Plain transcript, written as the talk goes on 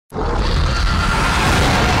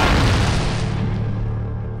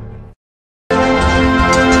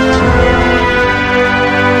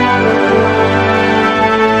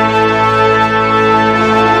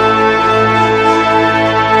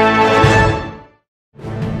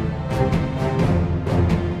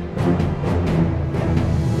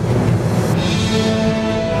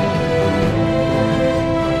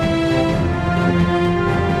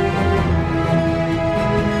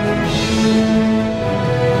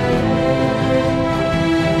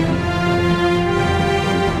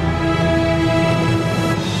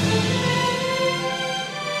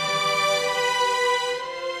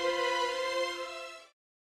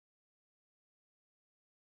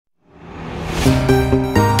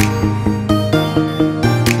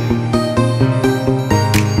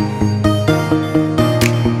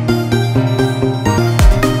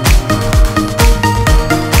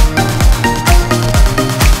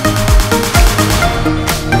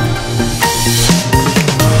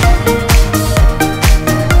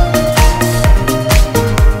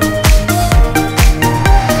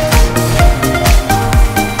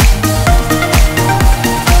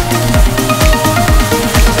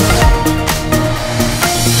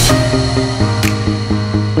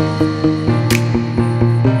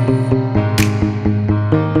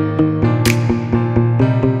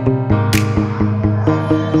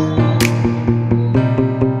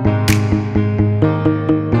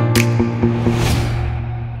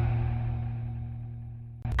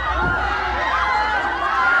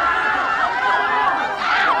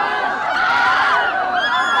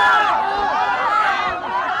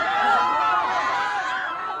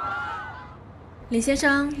李先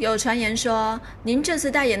生，有传言说您这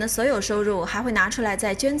次代言的所有收入还会拿出来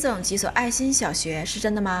再捐赠几所爱心小学，是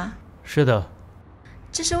真的吗？是的。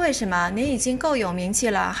这是为什么？您已经够有名气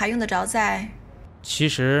了，还用得着再……其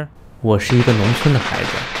实我是一个农村的孩子，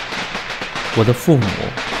我的父母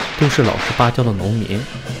都是老实巴交的农民，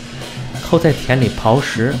靠在田里刨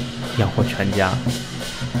食养活全家。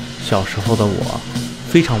小时候的我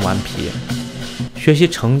非常顽皮，学习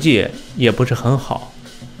成绩也不是很好，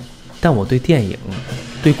但我对电影、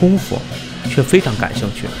对功夫却非常感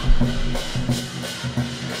兴趣。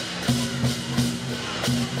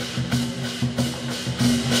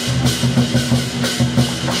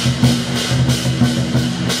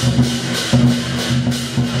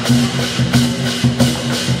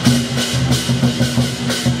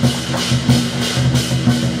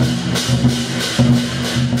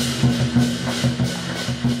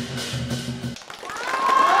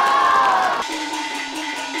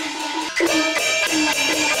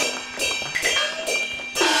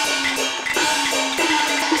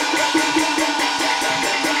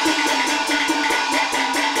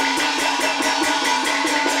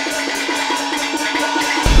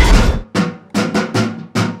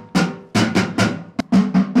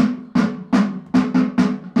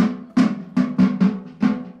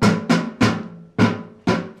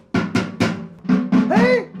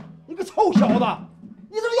臭小子，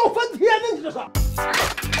你这是要翻天呢！你这是。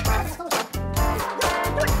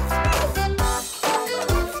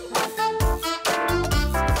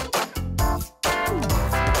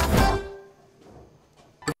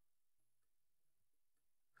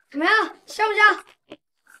怎么样，像不像？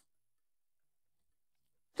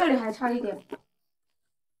这里还差一点。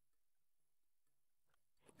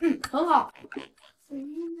很好。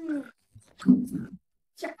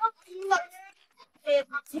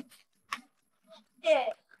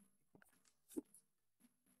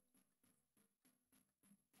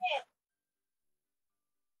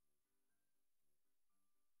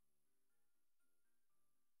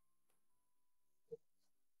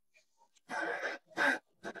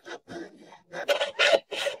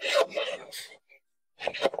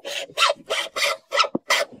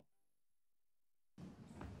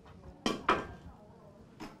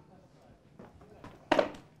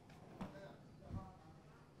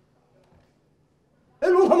哎，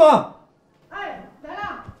龙他妈！哎，来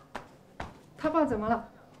了。他爸怎么了？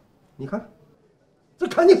你看，这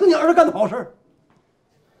肯定是你儿子干的好事儿。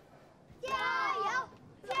加油！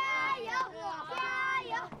加油！加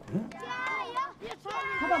油！加油！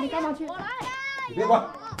他爸，你干嘛去？你别管。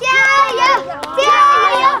加油！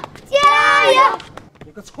加油！加油！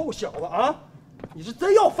你个臭小子啊！你是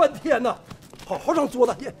真要翻天呐！好好让桌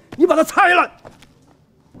子，你把它拆了！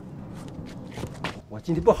我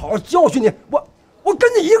今天不好好教训你，我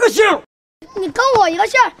跟你一个姓。你跟我一个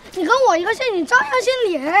姓，你跟我一个姓，你照样姓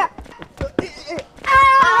李。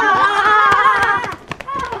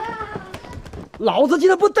老子今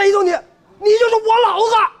天不逮住你，你就是我老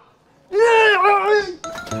子！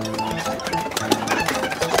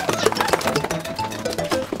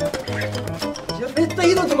行，没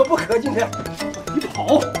逮着怎么不可？今天你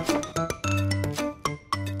跑！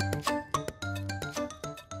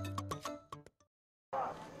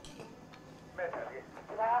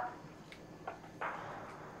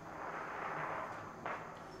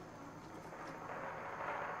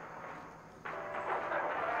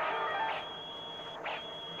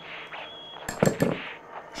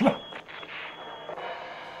什么？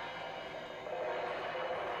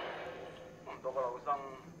咁多個老生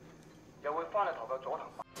又會翻嚟投個左頭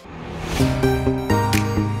髮。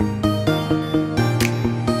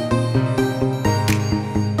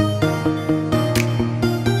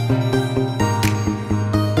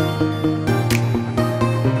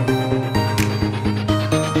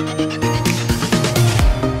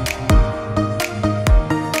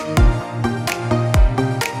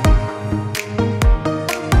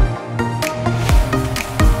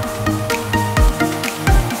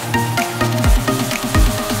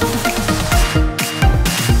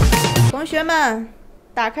同学们，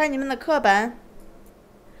打开你们的课本，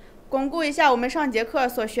巩固一下我们上节课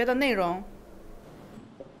所学的内容。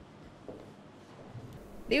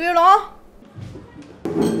李威龙，老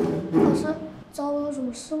师，找我有什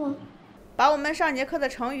么事吗？把我们上节课的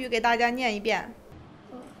成语给大家念一遍。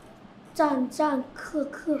战战克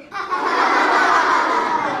克。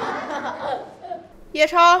叶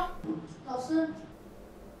超，老师，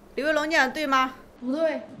李威龙念的对吗？不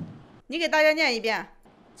对。你给大家念一遍。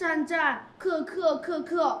战战克克克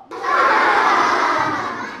克。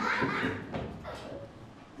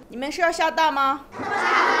你们是要下蛋吗？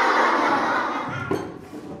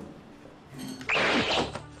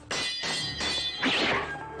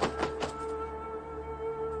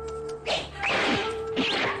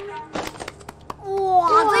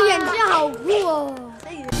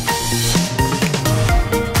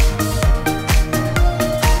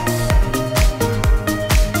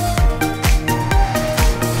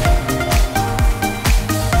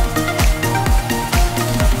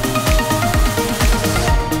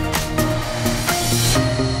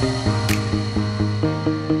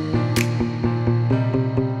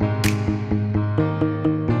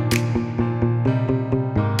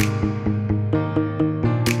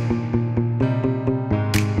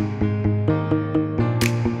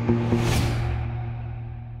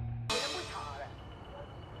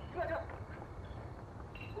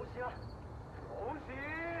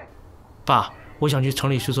爸，我想去城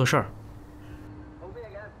里去做事儿。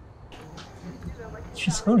去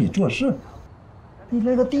城里做事？你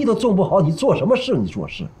连个地都种不好，你做什么事？你做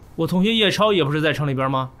事？我同学叶超也不是在城里边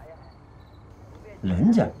吗？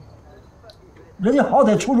人家好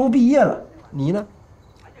歹初中毕业了，你呢？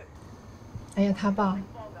哎呀，他爸，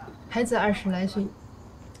孩子20来岁，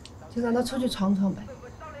就让他出去闯闯呗。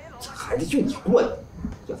这孩子就你惯，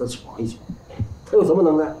让他闯一闯，他有什么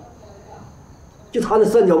能耐？就他那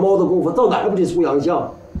三脚猫的功夫，到哪儿不得出洋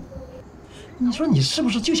相？你说你是不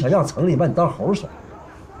是就想让城里把你当猴耍？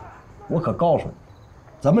我可告诉你，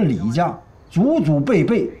咱们李家祖祖辈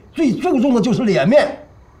辈最注重的就是脸面。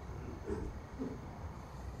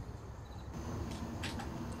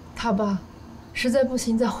他爸，实在不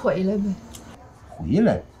行再回来呗。回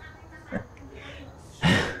来？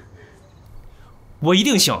我一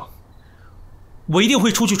定行，我一定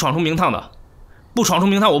会出去闯出名堂的，不闯出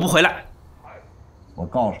名堂我不回来。我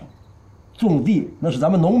告诉你，种地那是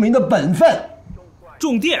咱们农民的本分。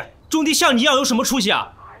种地像你一样有什么出息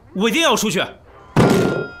啊？我一定要出去。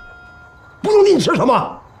不种地你吃什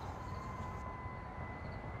么？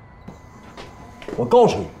我告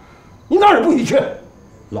诉你，你哪儿也不许去，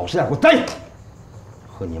老实点给我待着。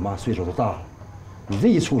和你妈岁数都大了，你这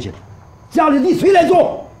一出去，家里地谁来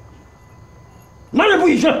种？哪儿也不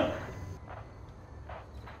许去。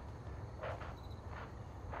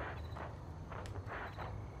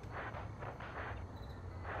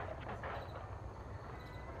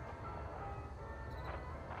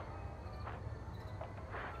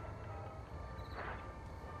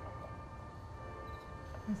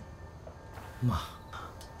妈，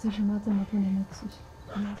这是妈这么多年的积蓄。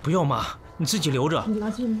不要妈，你自己留着。你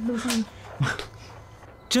拿去路上。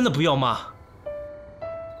真的不要妈。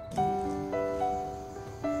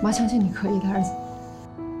妈相信你可以的，儿子。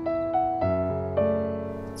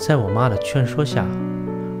在我妈的劝说下，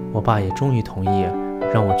我爸也终于同意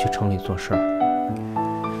让我去城里做事儿。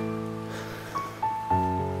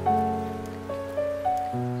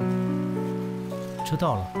车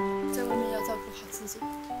到了。在外面要照顾好自己。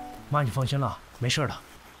妈，你放心了，没事的。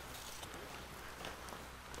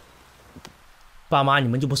爸妈，你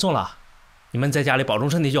们就不送了，你们在家里保重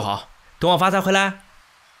身体就好。等我发财回来。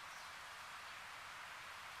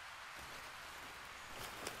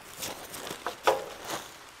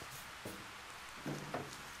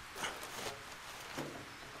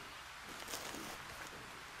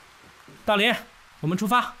大林，我们出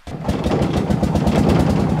发。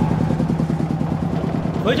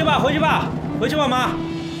回去吧，回去吧，回去吧，妈。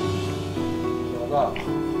小子，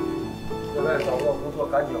现在找不到工作，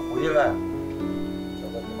赶紧回来，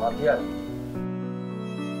省得你妈惦记。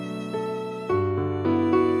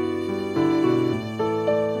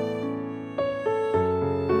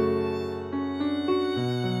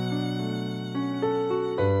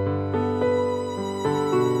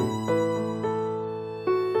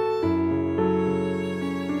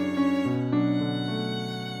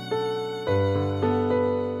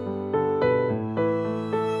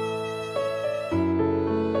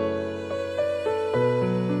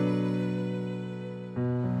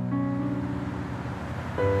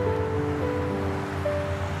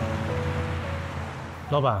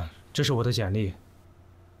老板，这是我的简历。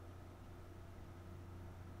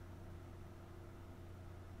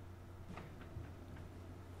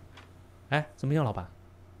哎，怎么样，老板？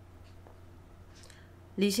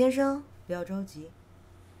李先生，不要着急，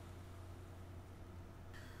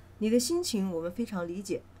你的心情我们非常理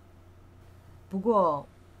解。不过，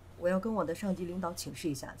我要跟我的上级领导请示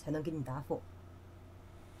一下，才能给你答复。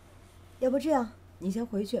要不这样，你先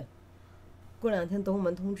回去，过2天等我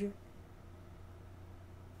们通知。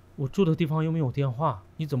我住的地方又没有电话，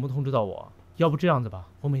你怎么通知到我？要不这样子吧，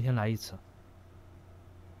我每天来一次。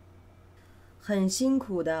很辛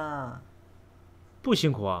苦的。不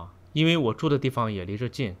辛苦啊，因为我住的地方也离这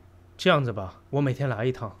近。这样子吧，我每天来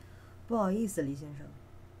一趟。不好意思，李先生，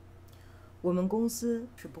我们公司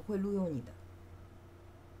是不会录用你的。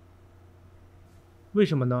为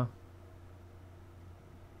什么呢？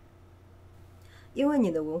因为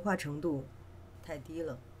你的文化程度太低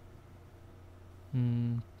了。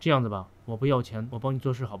这样子吧，我不要钱，我帮你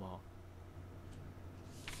做事好不好？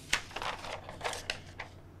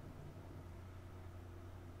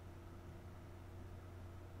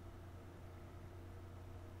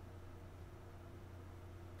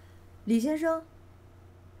李先生，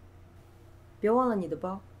别忘了你的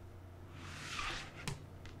包。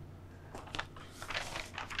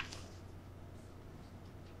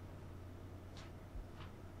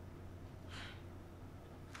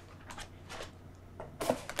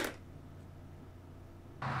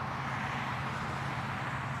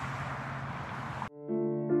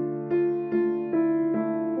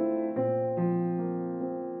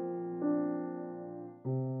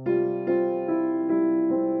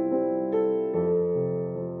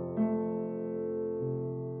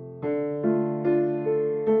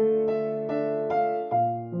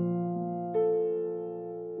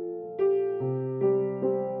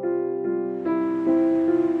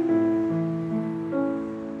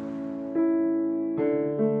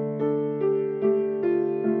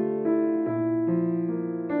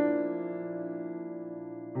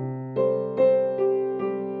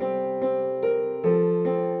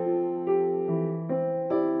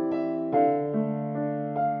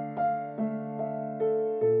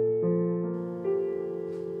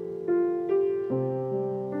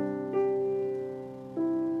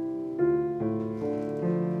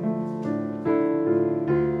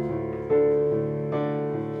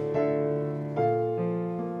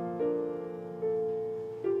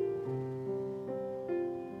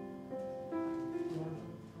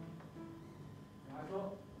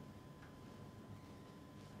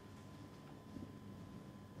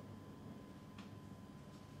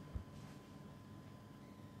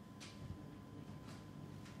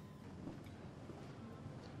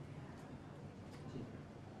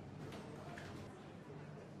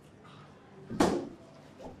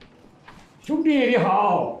兄弟你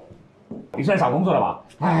好，你是来找工作的吧？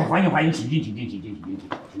哎，欢迎欢迎，请进。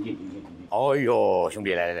哎呦，兄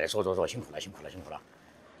弟来，坐，辛苦了。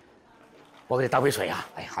我给你倒杯水啊。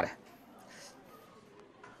哎，好的。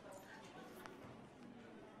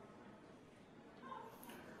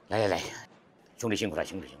来，兄弟辛苦了。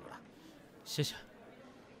谢谢。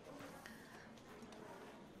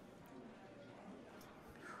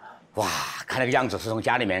哇，看那个样子是从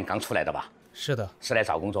家里面刚出来的吧？是的。是来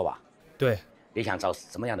找工作吧？对。你想找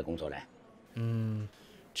什么样的工作呢？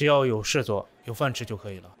只要有事做，有饭吃就可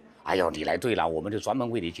以了。哎呦，你来对了，我们就专门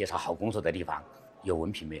为你介绍好工作的地方。有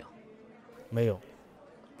文凭没有？没有。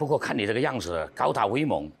不过看你这个样子高大威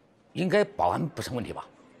猛，应该保安不成问题吧？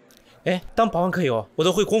哎，当保安可以哦，我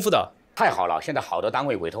都会功夫的。太好了，现在好多单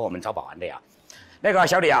位委托我们招保安的呀。那个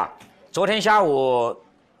小李啊，昨天下午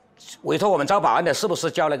委托我们招保安的，是不是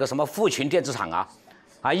叫那个什么富群电子厂啊？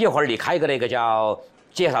啊，一会儿你开个那个叫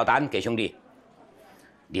介绍单给兄弟。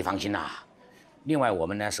你放心啦。另外我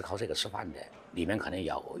们呢是靠这个吃饭的，里面可能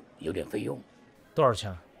有点费用。多少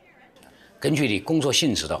钱？根据你工作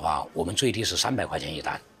性质的话，我们最低是300块钱一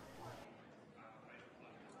单。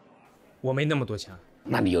我没那么多钱。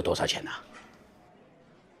那你有多少钱呢？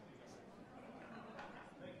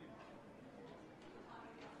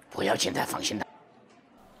不要紧的，放心的。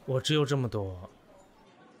我只有这么多。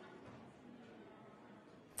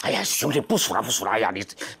哎呀，兄弟，不数了。哎呀，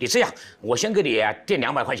你这样，我先给你垫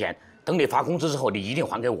200块钱，等你发工资之后，你一定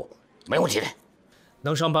还给我，没问题的。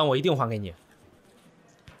能上班我一定还给你。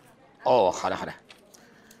哦，好的。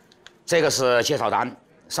这个是介绍单，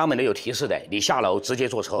上面都有提示的，你下楼直接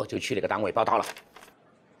坐车就去那个单位报到了。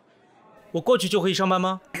我过去就可以上班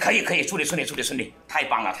吗？可以，祝你顺利，太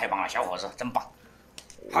棒了，小伙子，真棒。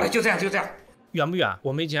好了，就这样。远不远？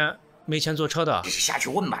我没钱坐车的。下去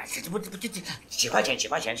问嘛，这不几块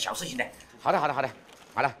钱，小事情的。好的，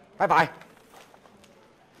拜拜。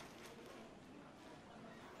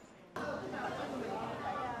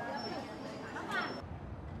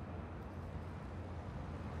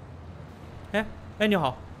哎，你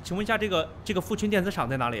好，请问一下这个富群电子厂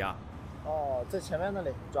在哪里啊？哦，在前面那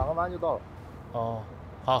里，转个弯就到了。哦，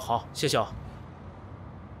好，谢谢啊。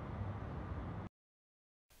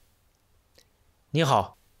你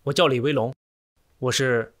好，我叫李威龙，我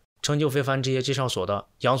是成就非凡职业介绍所的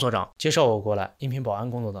杨所长，介绍我过来应聘保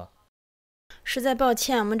安工作的。实在抱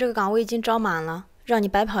歉，我们这个岗位已经招满了，让你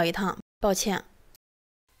白跑一趟，抱歉。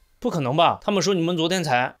不可能吧？他们说你们昨天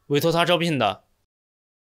才委托他招聘的。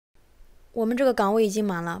我们这个岗位已经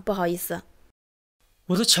满了，不好意思。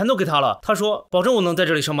我的钱都给他了，他说保证我能在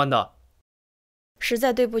这里上班的。实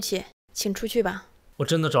在对不起，请出去吧。我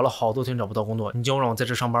真的找了好多天找不到工作，你就让我在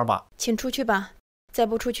这上班吧。请出去吧，再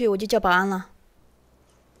不出去我就叫保安了。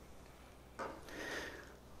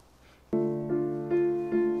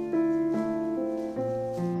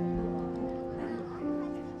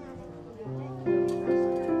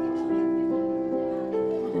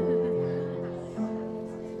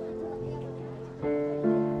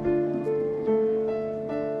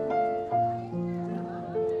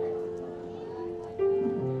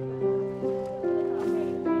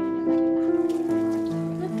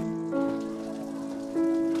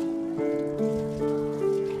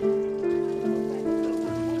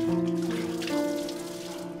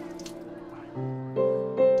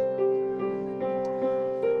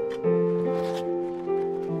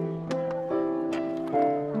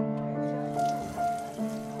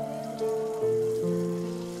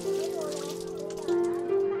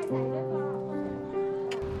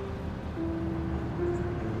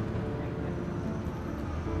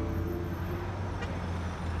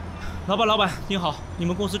老板，你好，你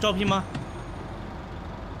们公司招聘吗？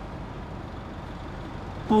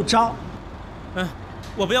不招。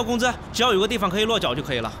我不要工资，只要有个地方可以落脚就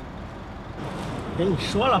可以了。跟你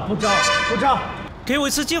说了，不招。给我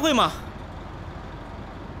一次机会嘛。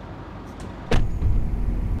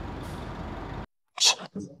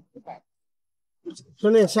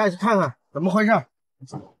兄弟，下去看看怎么回事。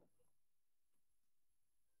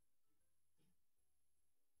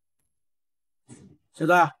小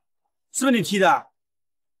子，是不是你踢的？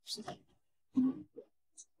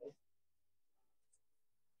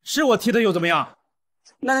是我踢的又怎么样？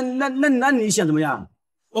那你想怎么样？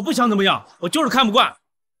我不想怎么样，我就是看不惯。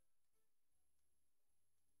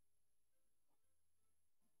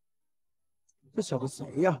这小子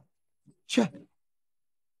谁呀？去。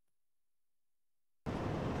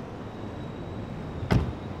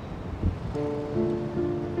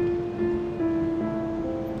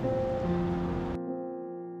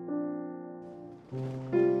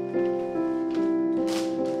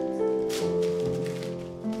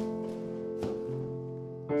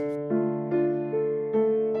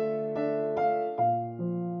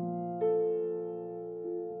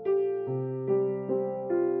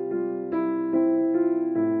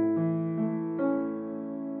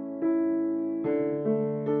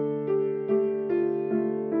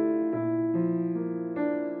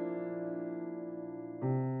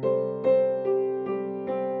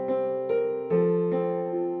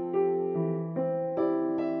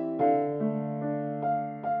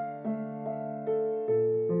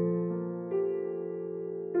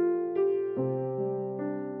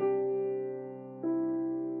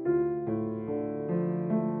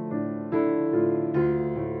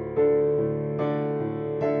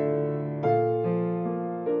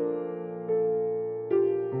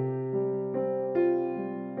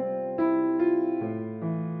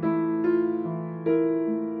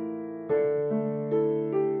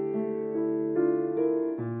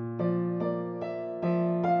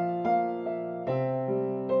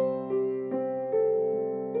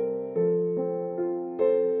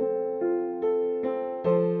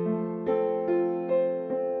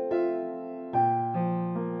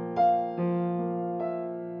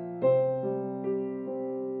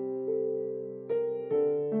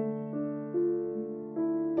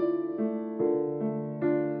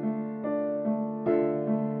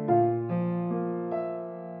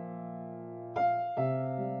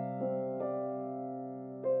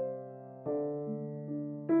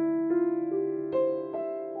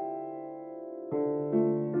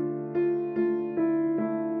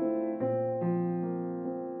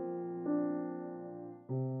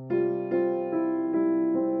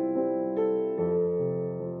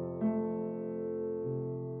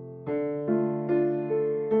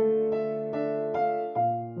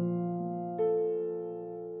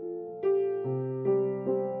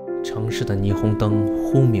城市的霓虹灯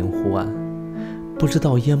忽明忽暗，不知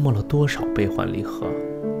道淹没了多少悲欢离合，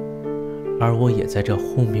而我也在这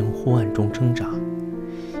忽明忽暗中挣扎。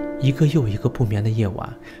一个又一个不眠的夜晚，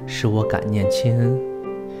使我感念亲恩。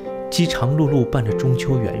饥肠辘辘伴着中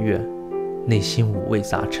秋圆月，内心五味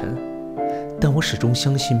杂陈，但我始终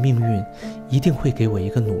相信命运一定会给我一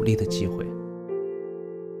个努力的机会。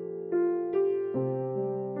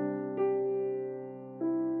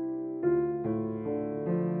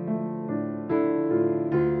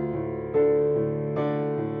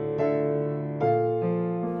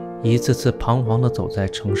一次次彷徨地走在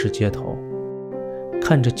城市街头，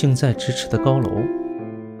看着近在咫尺的高楼，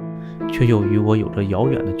却又与我有着遥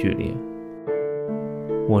远的距离。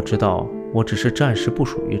我知道我只是暂时不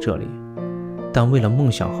属于这里，但为了梦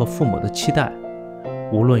想和父母的期待，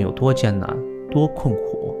无论有多艰难多困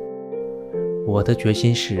苦，我的决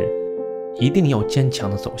心是一定要坚强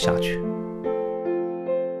地走下去。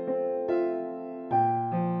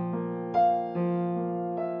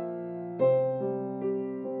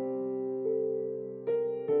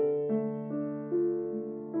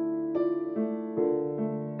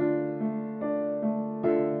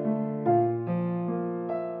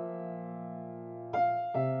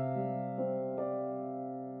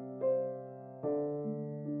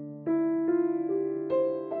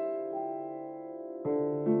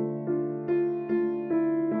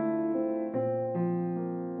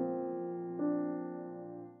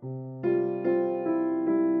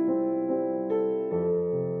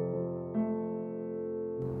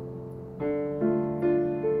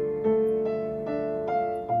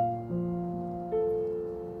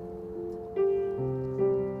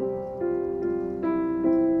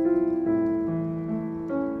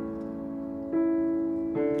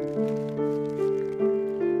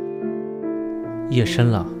夜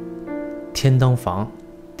深了，天当房，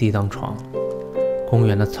地当床，公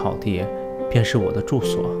园的草地便是我的住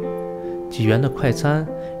所，几元的快餐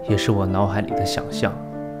也是我脑海里的想象。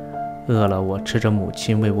饿了，我吃着母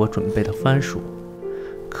亲为我准备的番薯；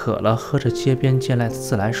渴了，喝着街边借来的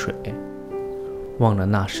自来水。望着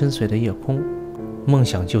那深邃的夜空，梦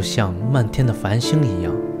想就像漫天的繁星一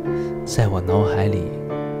样，在我脑海里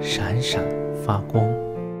闪闪发光。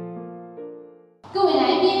各位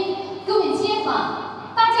来宾，各位街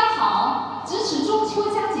坊，大家好！值此中秋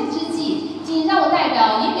佳节之际，仅让我代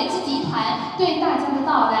表音乐剧集团对大家的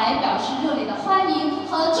到来表示热烈的欢迎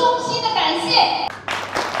和衷心的感谢。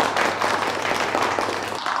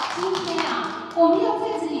今天啊，我们要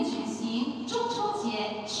在这里举行中秋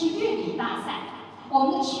节吃月饼大赛。我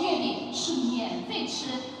们的吃月饼是免费吃。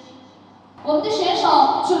我们的选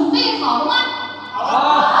手准备好了吗？好。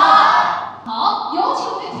好，有请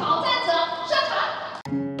我们的挑战者上场。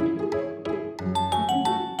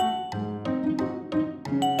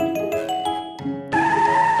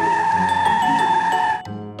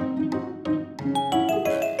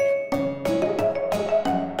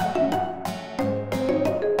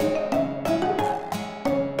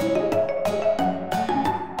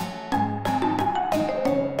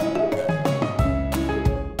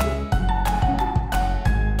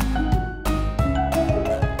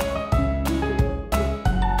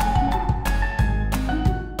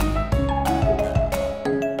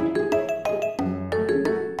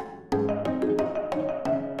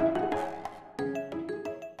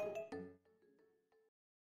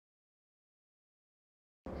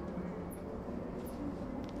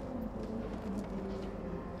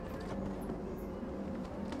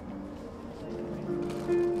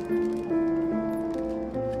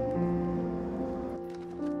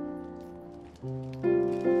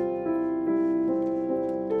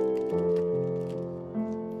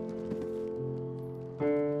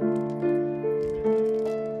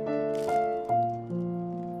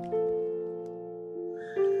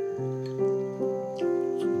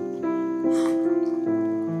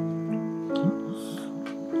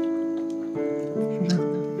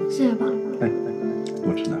谢谢爸。哎，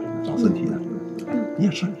多吃点，长身体呢。你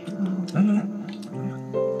也吃，来来来，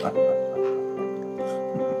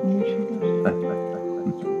你也吃点。哎。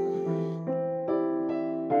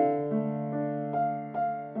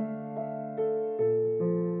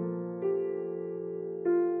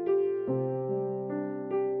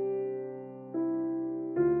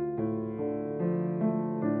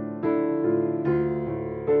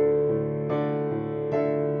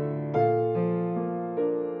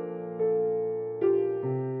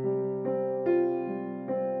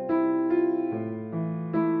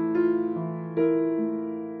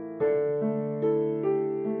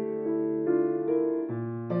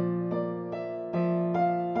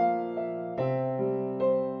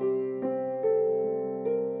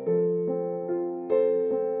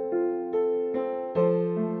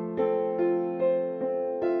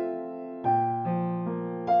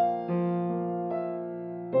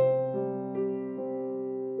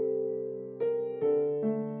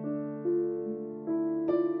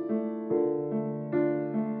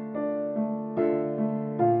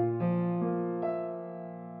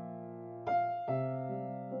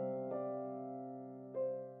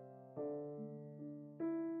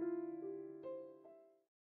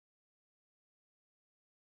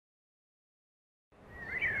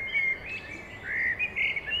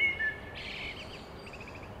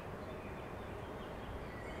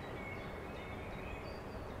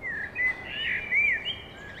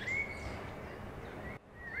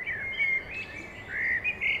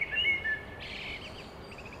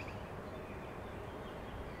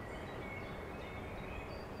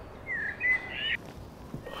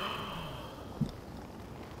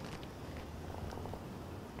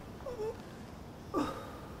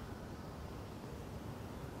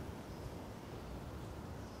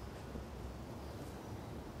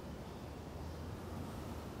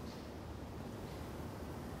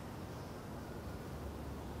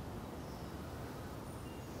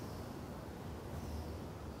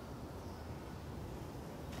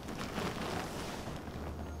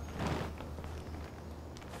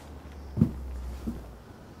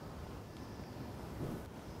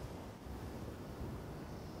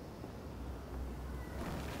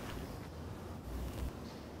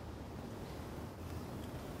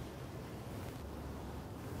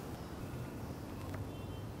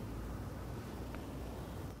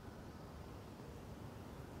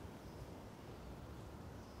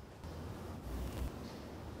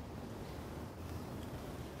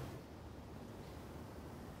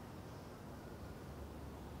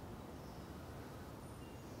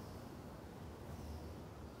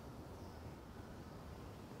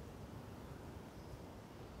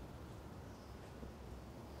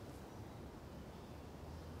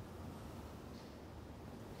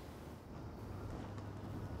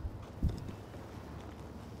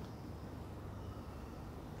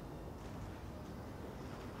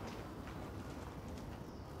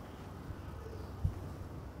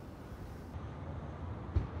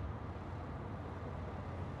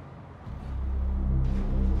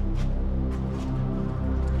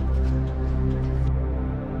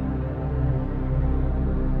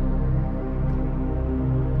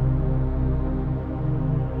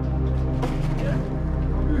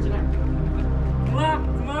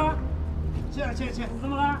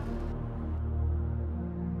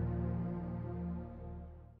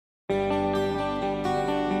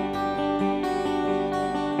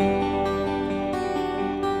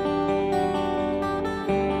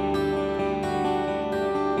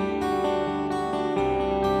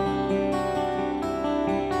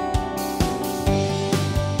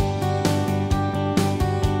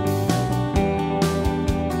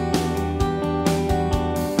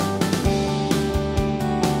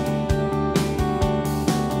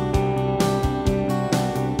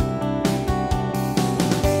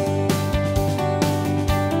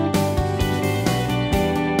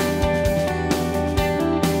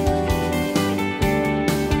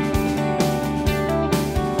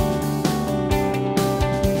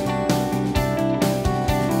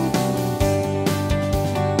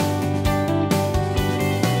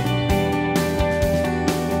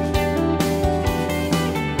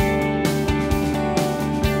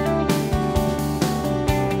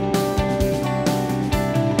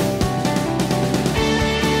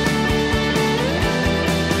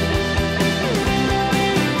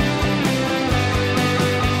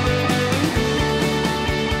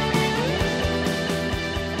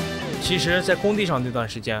实，在工地上那段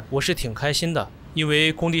时间，我是挺开心的，因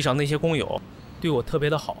为工地上那些工友对我特别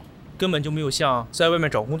的好，根本就没有像在外面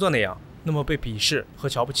找工作那样那么被鄙视和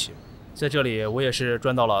瞧不起。在这里，我也是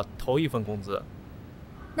赚到了头一份工资。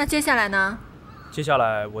那接下来呢？接下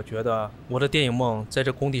来，我觉得我的电影梦在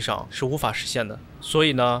这工地上是无法实现的，所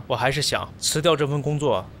以呢，我还是想辞掉这份工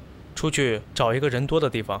作，出去找一个人多的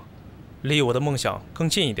地方，离我的梦想更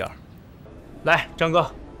近一点。来，张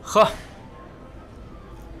哥，喝。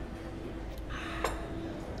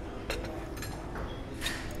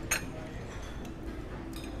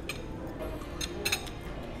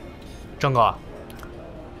张哥，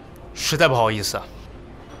实在不好意思，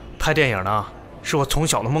拍电影呢是我从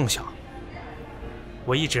小的梦想。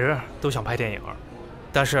我一直都想拍电影，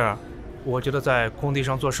但是我觉得在工地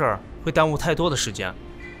上做事儿会耽误太多的时间。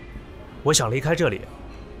我想离开这里，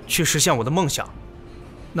去实现我的梦想。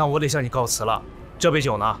那我得向你告辞了。这杯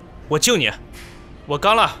酒呢，我敬你。我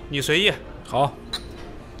干了，你随意。好。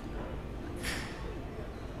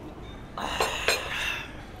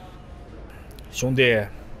兄弟，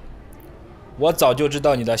我早就知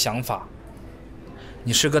道你的想法。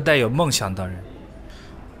你是个带有梦想的人，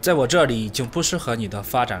在我这里已经不适合你的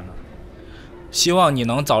发展了。希望你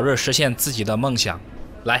能早日实现自己的梦想。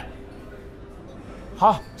来。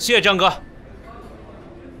好，谢谢张哥。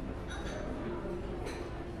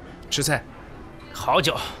吃菜。好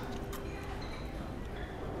酒。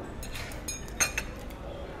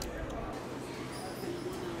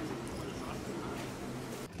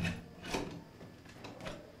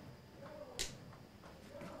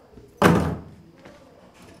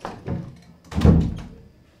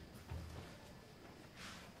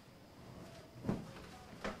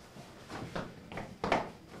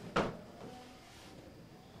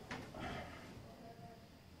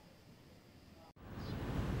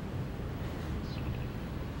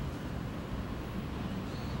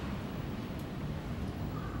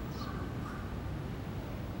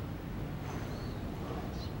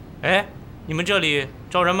哎，你们这里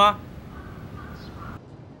招人吗？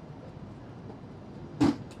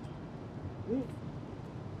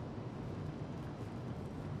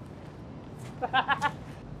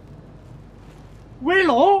威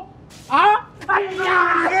龙啊！哎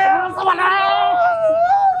呀，死我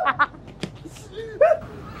了！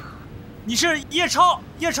你是叶超，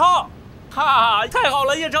叶超，哈，太好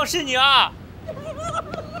了，叶超是你啊！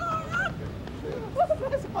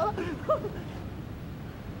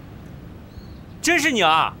真是你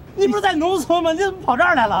啊！你不是在农村吗？你怎么跑这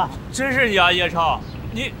儿来了？真是你啊，叶超！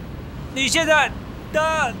你现在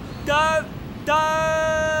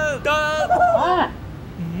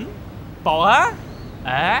保安？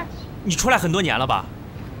哎，你出来很多年了吧？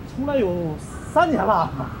出来有3年了。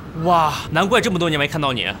哇，难怪这么多年没看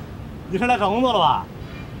到你。你是来找工作了吧？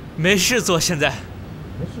没事做，现在。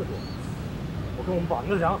没事做。我跟我们保安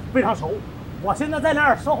队长非常熟，我现在在那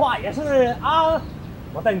儿说话也是啊。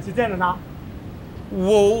我带你去见着他。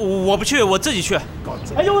我不去，我自己去。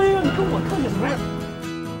哎呦，你跟我客气什么呀？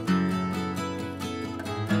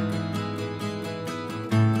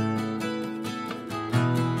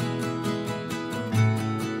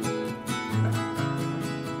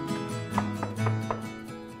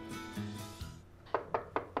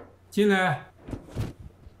进来。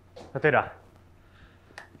队长，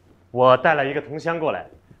我带了一个同乡过来，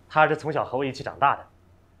他是从小和我一起长大的。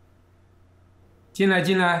进来，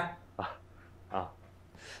进来。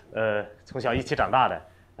从小一起长大的，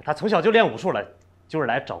他从小就练武术了，就是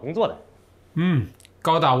来找工作的。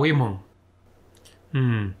高大威猛。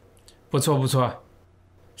不错不错，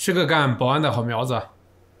是个干保安的好苗子。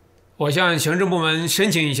我向行政部门申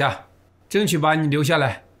请一下，争取把你留下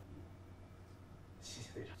来。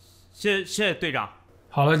谢谢队长。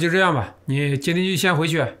好了，就这样吧，你今天就先回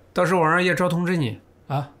去，到时候我让叶超通知你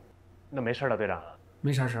啊。那没事了，队长。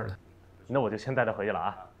没啥事了。那我就先带他回去了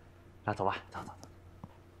啊。那走吧，走。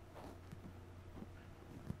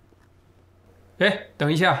哎，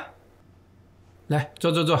等一下，来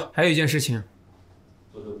坐，还有一件事情。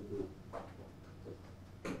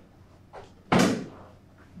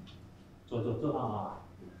坐啊！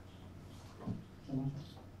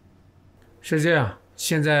是这样，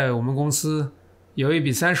现在我们公司有一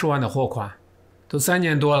笔30万的货款，都3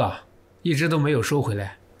年多了，一直都没有收回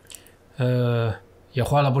来，也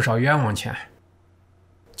花了不少冤枉钱。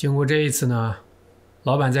经过这一次呢，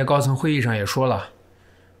老板在高层会议上也说了。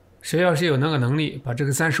谁要是有那个能力把这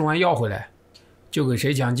个30万要回来，就给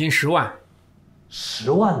谁奖金10万。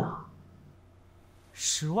10万呐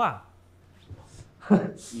！10万！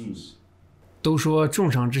都说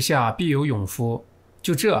重赏之下必有勇夫，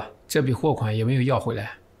就这笔货款也没有要回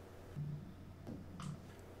来。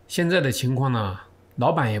现在的情况呢，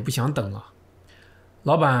老板也不想等了。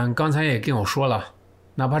老板刚才也跟我说了，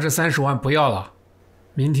哪怕这30万不要了，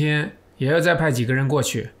明天也要再派几个人过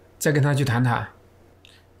去，再跟他去谈谈。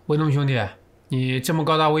威龙兄弟，你这么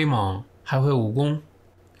高大威猛，还会武功，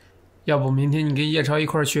要不明天你跟叶超一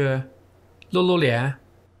块去露露脸，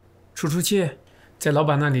出出气，在老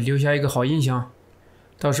板那里留下一个好印象，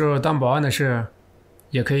到时候当保安的事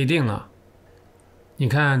也可以定了。你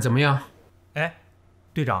看怎么样？哎，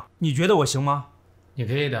队长，你觉得我行吗？你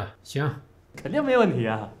可以的，行，肯定没问题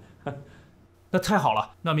啊。那太好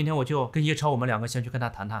了，那明天我就跟叶超我们2个先去跟他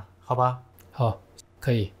谈谈，好吧？好，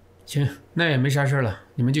可以，行，那也没啥事了，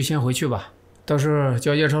你们就先回去吧，到时候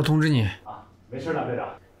叫叶超通知你。啊，没事了，队长。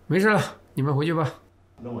没事了，你们回去吧。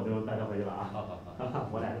那我就带他回去了啊。好，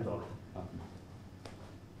我俩就走了。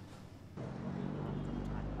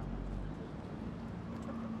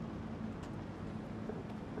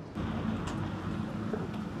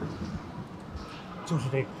就是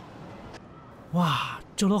这个。哇，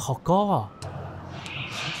这楼好高啊！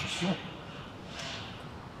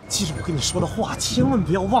记住我跟你说的话，千万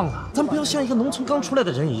不要忘了，咱不要像一个农村刚出来的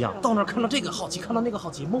人一样，到那儿看到这个好奇，看到那个好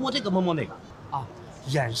奇，摸摸这个，摸摸那个，啊，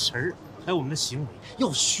眼神儿还有我们的行为要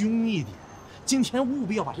凶一点。今天务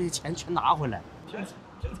必要把这些钱全拿回来。天才，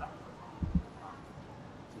天才！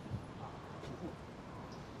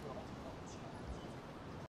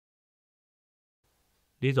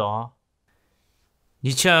李总。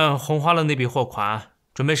你欠红花的那笔货款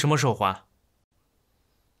准备什么时候还？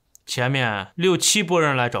前面6、7拨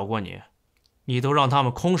人来找过你，你都让他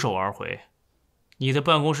们空手而回。你的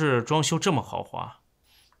办公室装修这么豪华，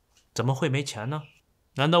怎么会没钱呢？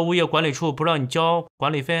难道物业管理处不让你交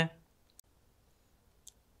管理费？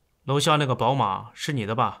楼下那个宝马是你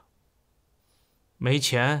的吧？没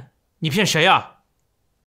钱，你骗谁啊？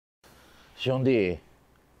兄弟，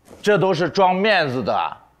这都是装面子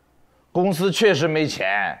的。公司确实没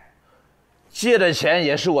钱，借的钱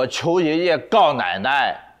也是我求爷爷告奶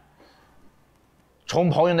奶，从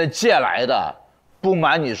朋友那借来的。不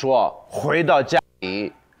瞒你说，回到家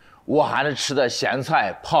里，我还是吃的咸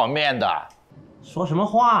菜泡面的。说什么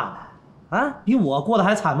话呢？啊，比我过得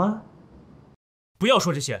还惨吗？不要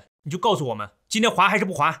说这些，你就告诉我们，今天还还是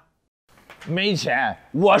不还？没钱，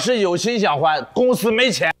我是有心想还，公司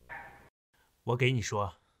没钱。我给你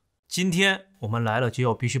说。今天我们来了就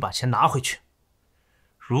要必须把钱拿回去，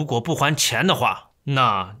如果不还钱的话，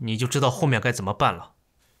那你就知道后面该怎么办了。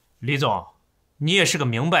李总，你也是个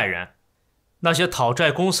明白人，那些讨债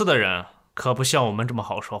公司的人可不像我们这么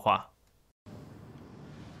好说话。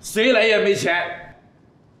谁来也没钱。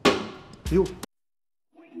哎呦，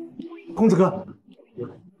公子哥，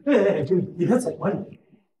哎，你别走啊你！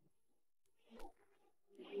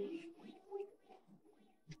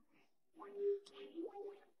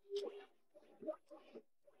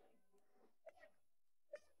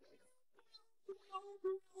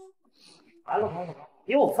完了完了，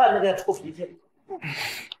又犯那个臭脾气。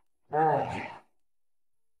哎，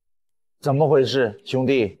怎么回事，兄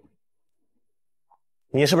弟？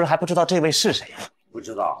你是不是还不知道这位是谁呀？不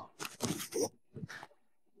知道。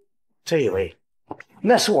这位，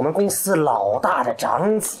那是我们公司老大的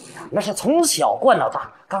长子呀，那是从小惯到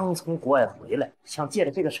大，刚从国外回来，想借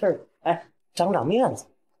着这个事儿，哎，长长面子。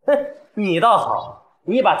哼，你倒好。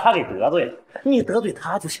你把他给得罪了，你得罪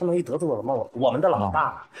他就相当于得罪我们的老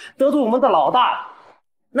大，得罪我们的老大，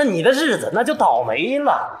那你的日子那就倒霉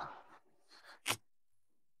了。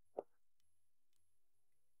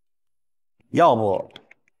要不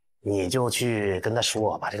你就去跟他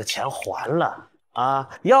说把这个钱还了啊，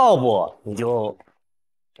要不你就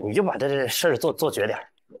把这事儿做绝点，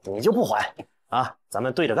你就不还啊，咱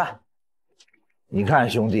们对着干。你看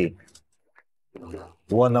兄弟，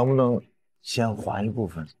我能不能先还一部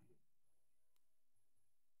分？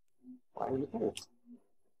还一部分？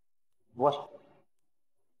多少？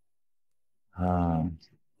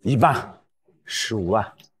一半，15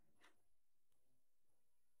万。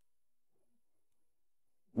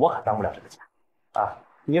我可当不了这个钱啊！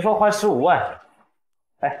你说还15万？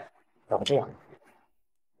哎，要不这样，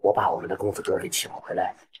我把我们的公子哥给请回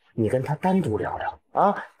来，你跟他单独聊聊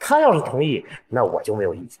啊。他要是同意，那我就没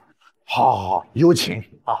有意见。好好好，有请。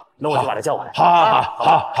好，那我就把他叫过来。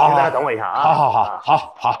好，您在这等我一下啊。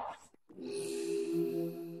好。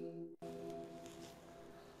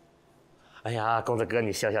哎呀，公子哥，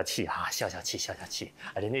你消消气啊，消消气。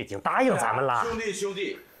人家已经答应咱们了。兄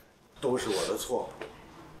弟，都是我的错。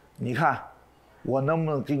你看，我能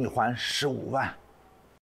不能给你还15万？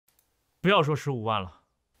不要说15万了。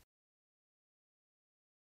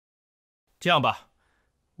这样吧，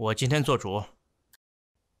我今天做主。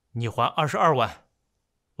你还22万，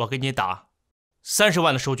我给你打30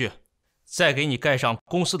万的收据，再给你盖上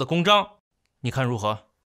公司的公章，你看如何？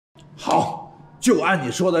好，就按你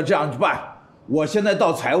说的这样办。我现在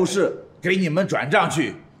到财务室给你们转账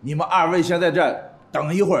去，你们2位先在这儿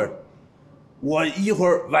等一会儿，我一会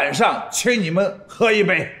儿晚上请你们喝一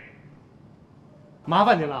杯。麻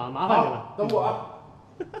烦你了，麻烦你了，等我啊。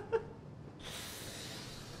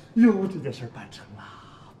哟，这件事办成了，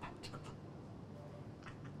办成了。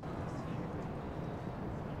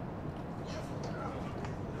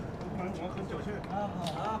我喝酒去啊，好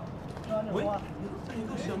啊。喂，这一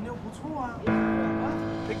个小妞不错啊，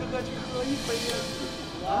陪哥哥去喝一杯呀！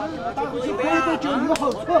大哥去喝一杯酒你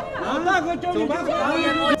好喝啊！大哥酒你不喝，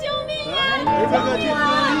救命啊！陪哥哥去喝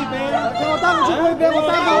一杯，叫我大哥去喝一杯，我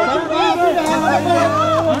大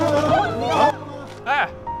哥。哎，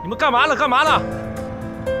你们干嘛呢？干嘛呢？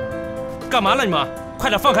干嘛呢？你们快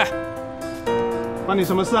点放开！关你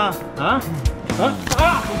什么事啊？啊！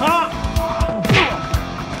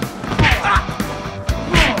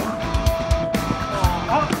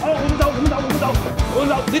我们走，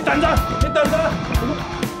你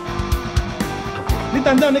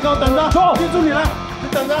等着，你给我等着，走，记住你了，你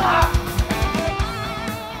等着。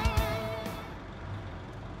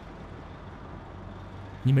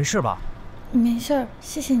你没事吧？没事儿，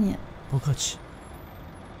谢谢你。不客气。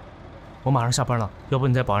我马上下班了，要不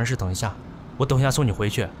你在保安室等一下，我等一下送你回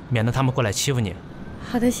去，免得他们过来欺负你。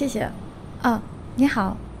好的，谢谢。啊，你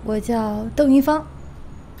好，我叫邓云芳。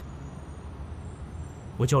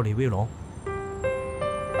我叫李威龙。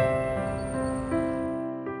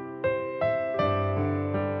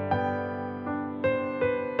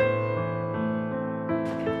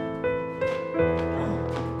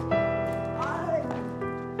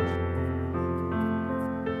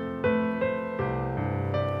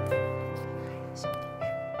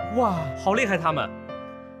哇，好厉害，他们，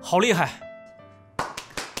好厉害！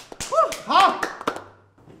好，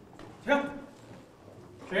停。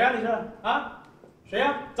谁呀？你是啊？谁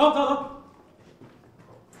呀？走，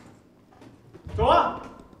走啊！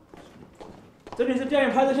这里是电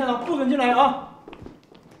影拍摄现场，不准进来啊！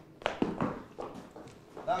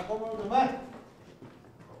来，工作准备。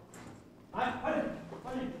来，快点，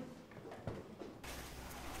快点。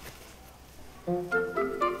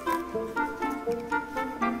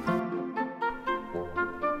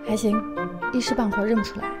还行，一时半会儿认不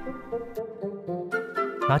出来。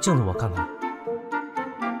拿镜子我看看。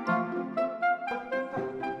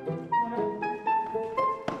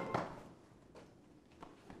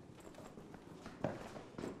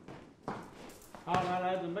好，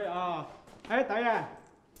来，准备啊！哎，导演，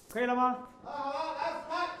可以了吗？好，来，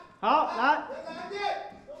拍。好，来。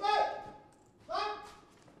准备，3、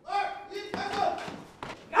2、1，开始。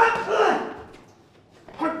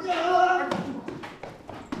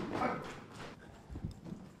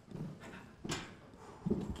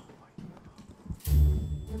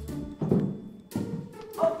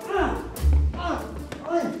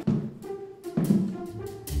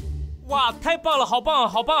哇，太棒了，好棒，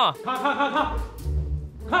好棒！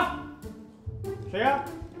看，谁呀？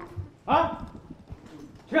啊？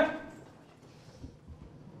去！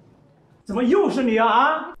怎么又是你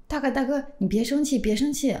啊？大哥，你别生气，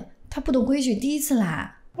他不懂规矩，第一次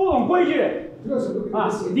来。不懂规矩啊！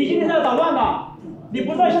你今天在捣乱的，你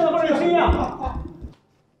不在现在不能听呀！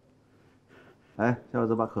哎，小伙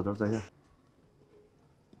子，把口罩摘下。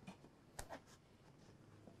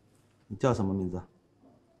你叫什么名字？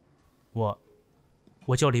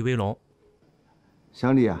我叫李威龙。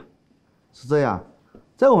小李啊，是这样，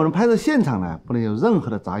在我们拍摄现场呢，不能有任何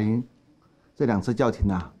的杂音。这2次叫停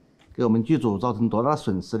呢，给我们剧组造成多大的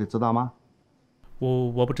损失，你知道吗？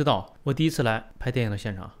我不知道，我第一次来拍电影的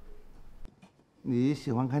现场。你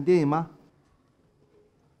喜欢看电影吗？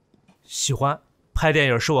喜欢，拍电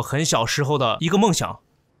影是我很小时候的一个梦想。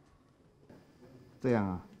这样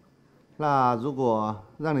啊，那如果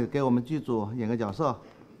让你给我们剧组演个角色，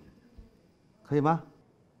可以吗？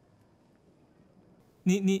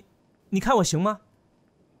你看我行吗？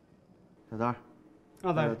小张，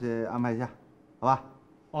对，去安排一下，好吧？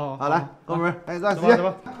哦，好，来，哥们儿，抓时间，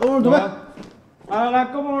哥们儿准备。来，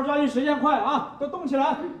哥们儿抓紧时间，快啊，都动起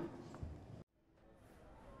来！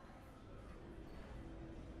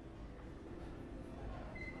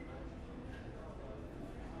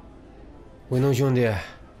威龙兄弟，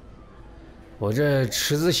我这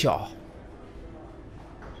池子小，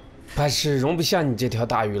怕是容不下你这条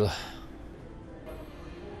大鱼了。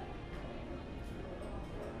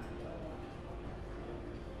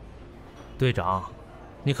队长，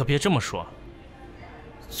你可别这么说。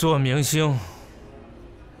做明星、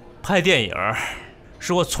拍电影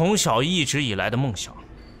是我从小一直以来的梦想。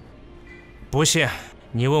不信，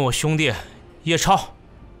你问我兄弟叶超。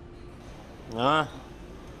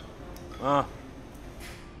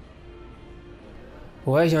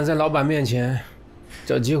我也想在老板面前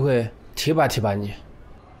找机会提拔提拔你。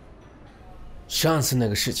上次那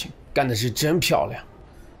个事情干的是真漂亮，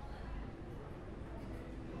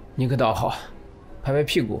你可倒好，拍拍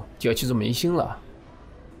屁股就要去做明星了。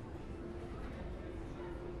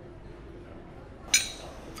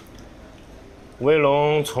威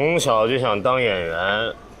龙从小就想当演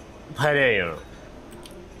员，拍电影。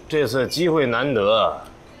这次机会难得，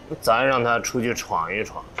咱让他出去闯一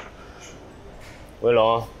闯。威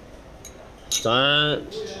龙，咱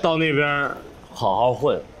到那边好好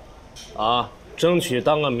混，啊，争取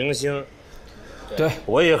当个明星。对，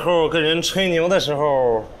我以后跟人吹牛的时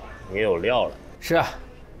候，你有料了。是啊，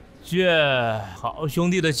借好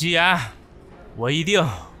兄弟的吉言，我一定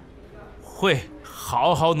会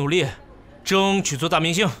好好努力，争取做大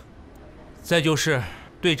明星。再就是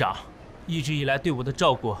队长一直以来对我的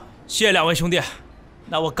照顾，谢谢两位兄弟。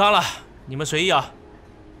那我干了，你们随意啊。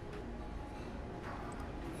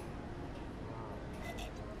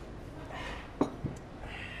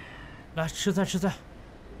来，吃菜吃菜。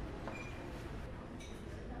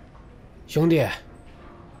兄弟，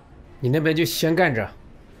你那边就先干着，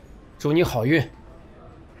祝你好运。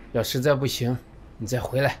要实在不行，你再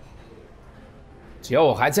回来。只要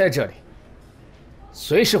我还在这里，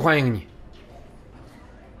随时欢迎你。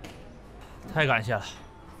太感谢了。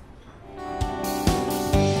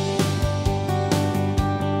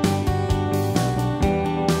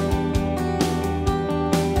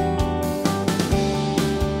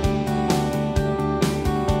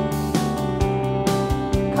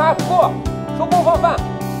看，过，收工放饭。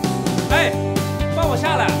哎，放我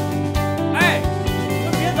下来！哎，你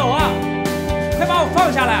们别走啊！快把我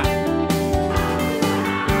放下来！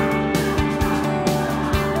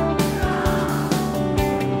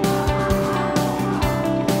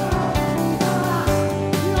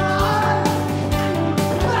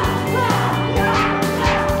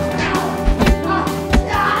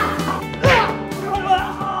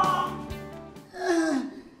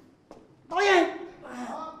导演，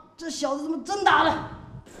这小子怎么真打了？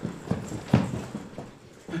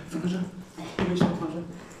怎么回事？没事，放心。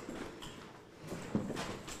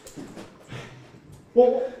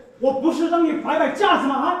我不是让你摆摆架子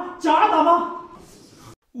吗？啊，假打吗？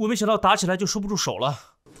我没想到打起来就收不住手了。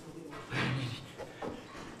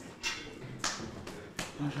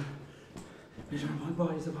没事，不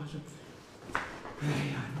好意思，不好意思。哎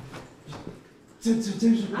呀，这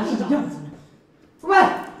真是还是这样子呢。喂，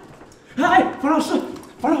哎，冯老师，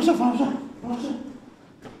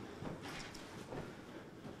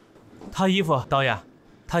他衣服，导演，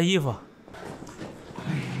他衣服。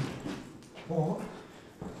哦。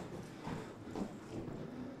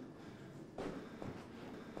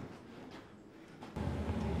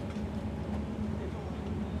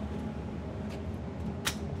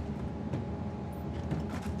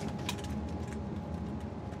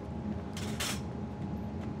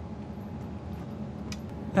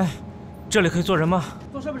哎，这里可以坐人吗？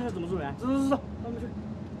坐上面去怎么坐人？走，上面去。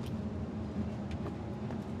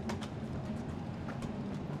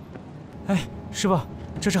哎，师傅，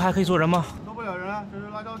这车还可以坐人吗？坐不了人，这是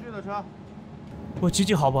拉道具的车。我挤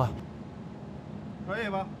挤好不？可以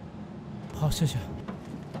吧？好，谢谢。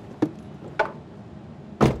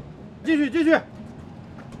继续。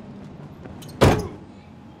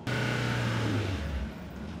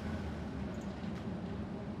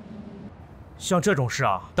像这种事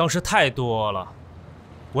啊，当时太多了。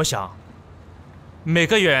我想，每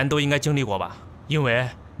个演员都应该经历过吧，因为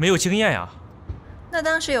没有经验呀。那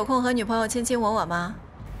当时有空和女朋友亲亲我我吗？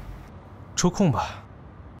抽空吧。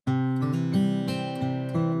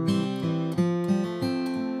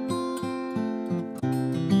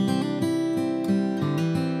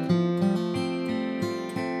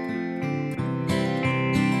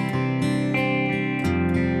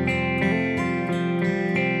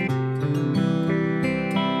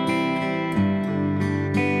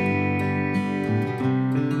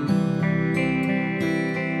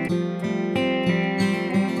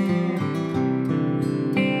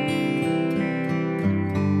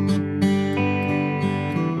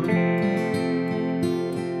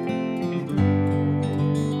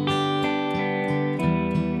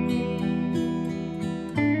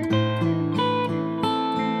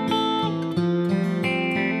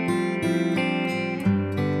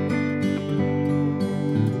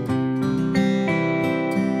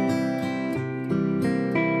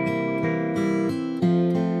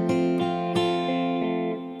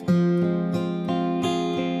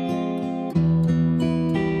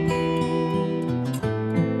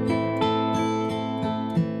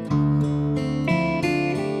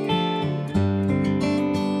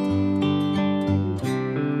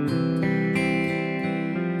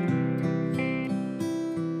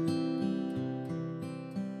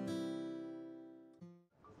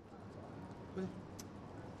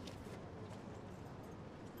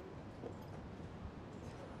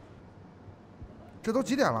这都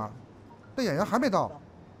几点了？这演员还没到。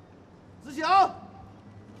子祥，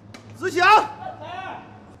子祥，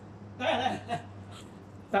来，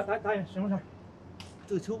导演，什么事？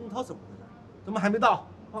这个邱洪涛怎么回事？怎么还没到？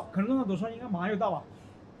哦，可能路上都说应该马上就到吧。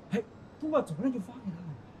哎，通过主任就发给他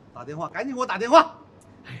了。打电话，赶紧给我打电话。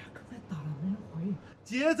哎呀，刚才打了没人回，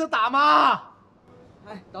接着打嘛。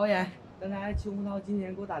哎，导演，刚才邱洪涛今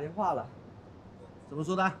年给我打电话了。怎么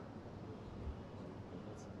说的？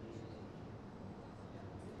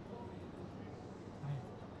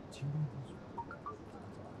情况不错。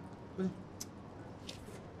不是。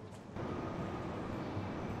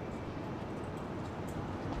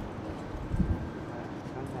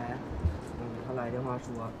刚才，他来电话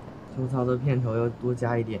说，邱操的片酬要多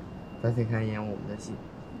加一点，咱才看演我们的戏。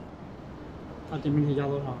他点评可以加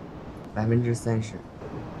多少？30%。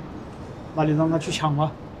那你让他去抢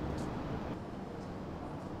吧。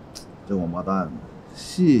这王八蛋，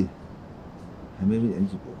戏还没演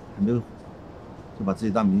几部，还没有火，就把自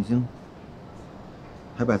己当明星，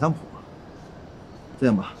还摆上谱了。这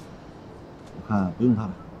样吧，我看不用他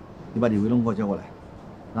了，你把李威龙给我叫过来，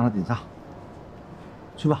让他顶上。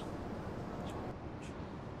去吧。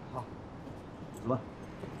好，走吧。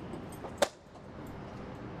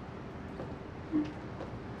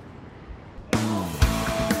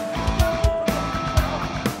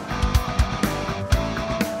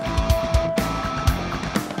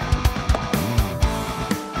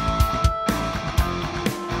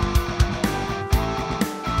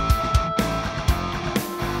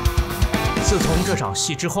自从这场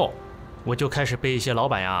戏之后，我就开始被一些老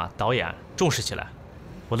板呀、导演重视起来。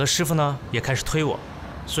我的师傅呢也开始推我，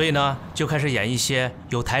所以呢就开始演一些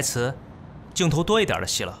有台词、镜头多一点的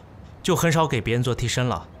戏了，就很少给别人做替身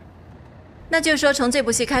了。那就说从这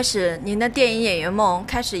部戏开始，您的电影演员梦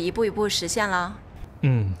开始一步一步实现了。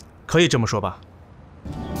可以这么说吧。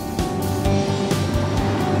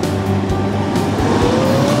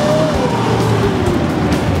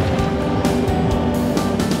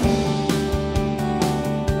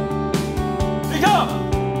立正，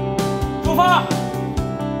出发。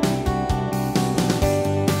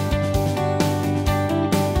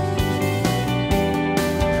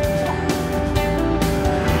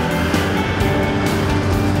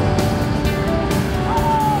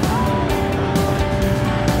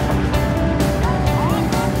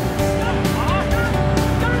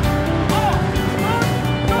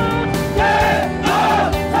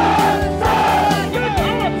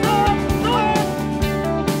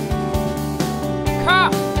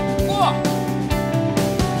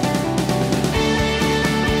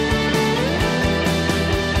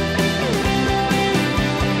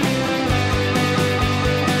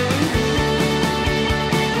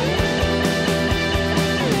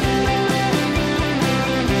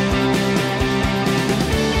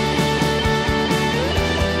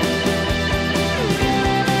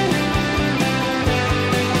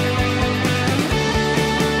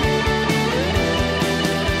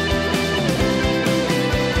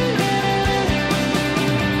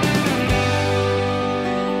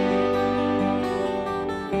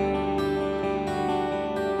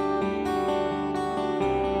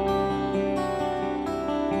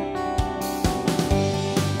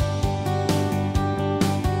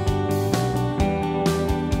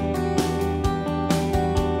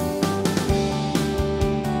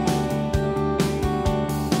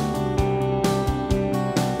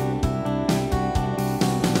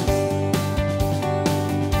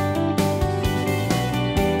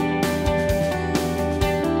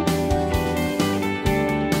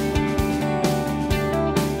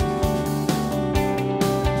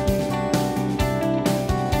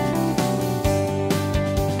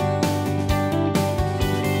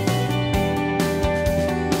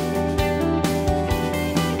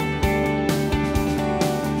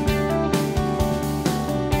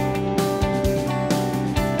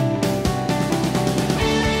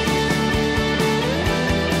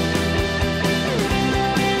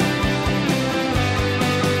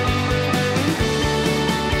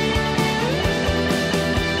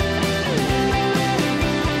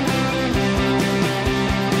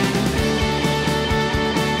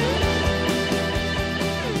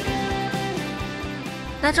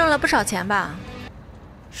那挣了不少钱吧？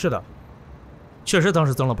是的，确实当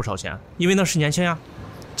时挣了不少钱，因为那是年轻呀，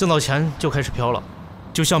挣到钱就开始飘了，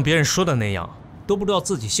就像别人说的那样，都不知道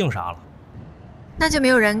自己姓啥了。那就没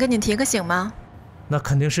有人跟你提个醒吗？那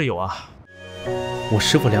肯定是有啊。我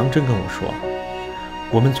师傅梁真跟我说，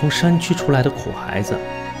我们从山区出来的苦孩子，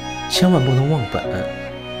千万不能忘本。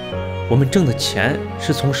我们挣的钱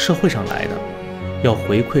是从社会上来的，要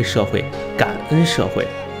回馈社会，感恩社会。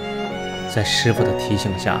在师傅的提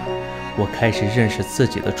醒下，我开始认识自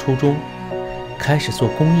己的初衷，开始做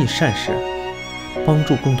公益善事，帮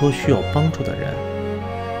助更多需要帮助的人，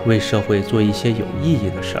为社会做一些有意义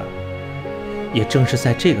的事儿。也正是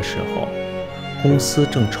在这个时候，公司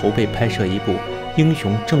正筹备拍摄一部英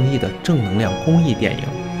雄正义的正能量公益电影。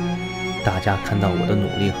大家看到我的努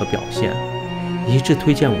力和表现，一致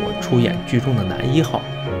推荐我出演剧中的男1号。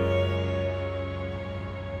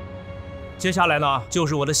接下来呢，就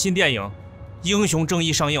是我的新电影《英雄正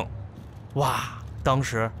义》上映。哇，当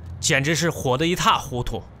时简直是火得一塌糊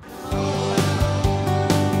涂。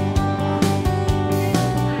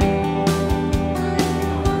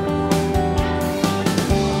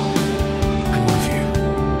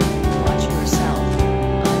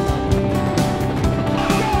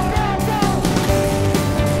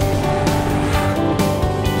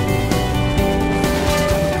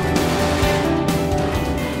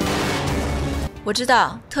我知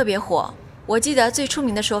道特别火。我记得最出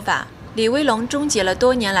名的说法，李威龙终结了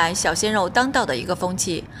多年来小鲜肉当道的一个风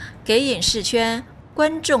气，给影视圈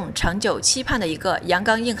观众长久期盼的一个阳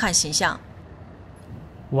刚硬汉形象。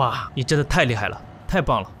哇，你真的太厉害了，太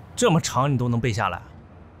棒了，这么长你都能背下来。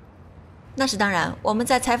那是当然，我们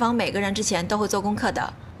在采访每个人之前都会做功课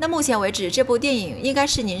的。那目前为止，这部电影应该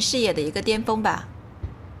是您事业的一个巅峰吧？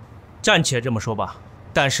暂且这么说吧。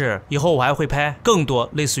但是以后我还会拍更多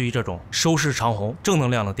类似于这种收视长虹、正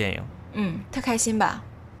能量的电影。特开心吧？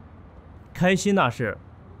开心那是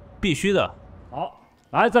必须的。好，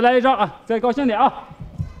来再来一张啊，再高兴点啊！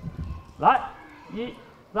来，1、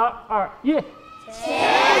3、2、1，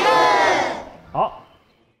前奔。好。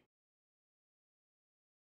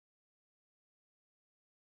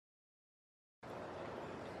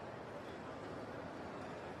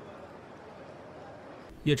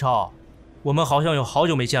叶超，我们好像有好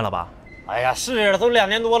久没见了吧？哎呀，是，都2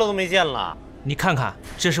年多了都没见了。你看看，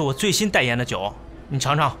这是我最新代言的酒，你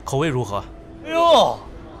尝尝，口味如何？哎呦，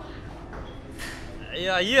哎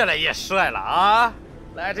呀，越来越帅了啊！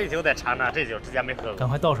来，这酒得尝尝，这酒之前没喝过。赶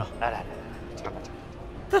快倒上。来，尝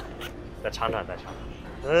尝。再尝尝。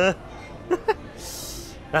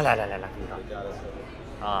来，给你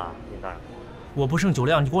倒。啊，给你倒上。我不剩酒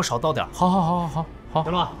量，你给我少倒点。好。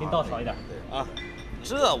行了，给你倒少一点啊。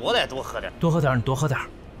这我得多喝点。多喝点，你多喝点。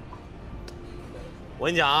我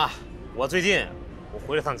跟你讲啊，我最近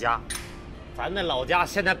回了趟家，咱那老家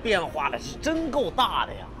现在变化的是真够大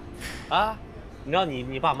的呀！啊，你知道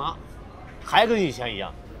你爸妈还跟以前一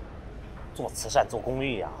样，做慈善做公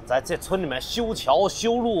益啊，在这村里面修桥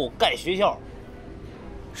修路盖学校。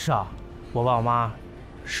是啊，我爸妈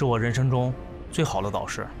是我人生中最好的导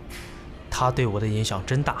师，他对我的影响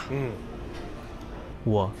真大。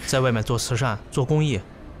我在外面做慈善做公益，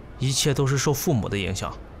一切都是受父母的影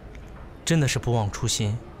响，真的是不忘初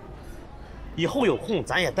心。以后有空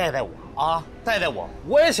咱也带我啊，带我，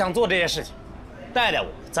我也想做这些事情，带我，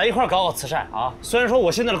咱一块搞慈善啊。虽然说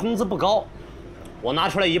我现在的工资不高，我拿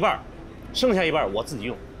出来一半，剩下一半我自己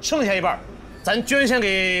用，剩下一半咱捐献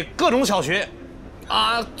给各种小学，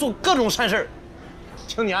啊，做各种善事，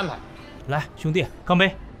请你安排。来，兄弟，干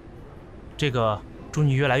杯！这个祝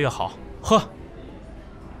你越来越好，喝。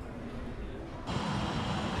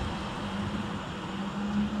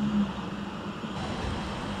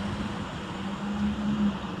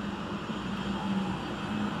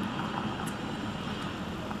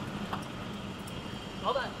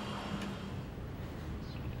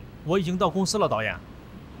我已经到公司了，导演。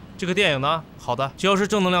这个电影呢，好的，只要是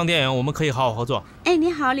正能量电影，我们可以好好合作。哎，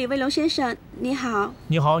你好，李威龙先生，你好。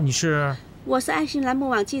你好，你是？我是爱心栏目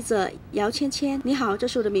网记者姚芊芊。你好，这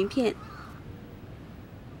是我的名片。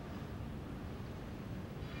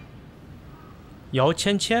姚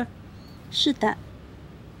芊芊？是的，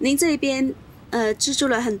您这边资助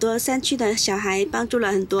了很多山区的小孩，帮助了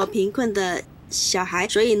很多贫困的小孩，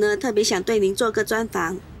所以呢，特别想对您做个专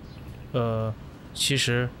访。其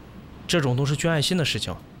实。这种都是捐爱心的事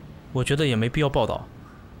情，我觉得也没必要报道。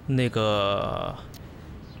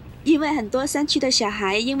因为很多山区的小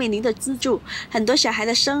孩因为您的资助，很多小孩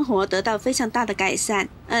的生活得到非常大的改善。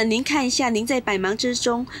您看一下，您在百忙之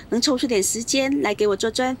中能抽出点时间来给我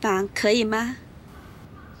做专访，可以吗？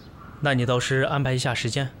那你倒是安排一下时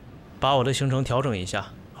间，把我的行程调整一下，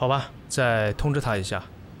好吧？再通知他一下。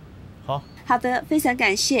好。好的，非常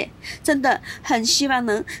感谢，真的很希望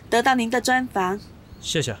能得到您的专访。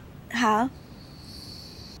谢谢。好。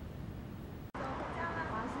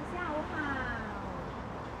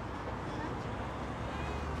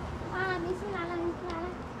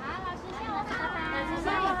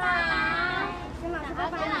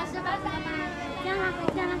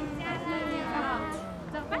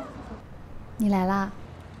你来啦？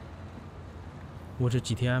我这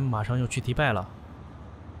几天马上要去迪拜了，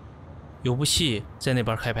有部戏在那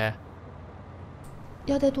边开拍，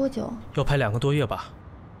要待多久？要拍2个多月吧。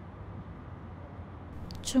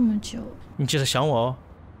这么久？你记得想我哦。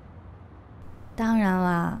当然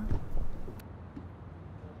啦，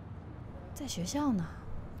在学校呢。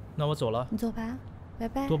那我走了。你走吧，拜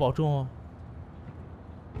拜。多保重哦。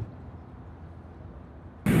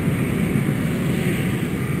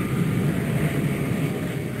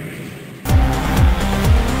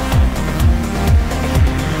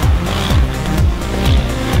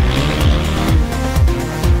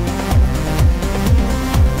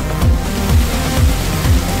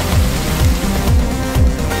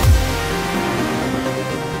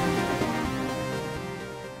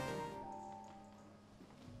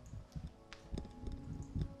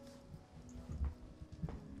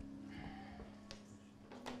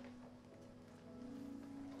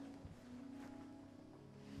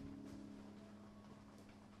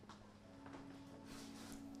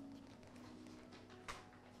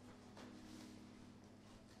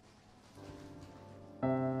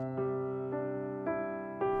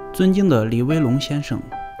尊敬的李威龙先生，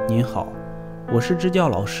您好，我是支教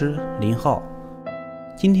老师林浩。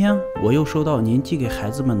今天我又收到您寄给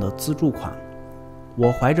孩子们的资助款，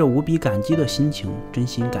我怀着无比感激的心情，真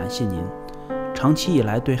心感谢您长期以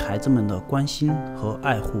来对孩子们的关心和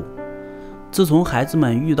爱护。自从孩子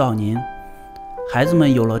们遇到您，孩子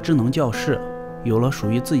们有了智能教室，有了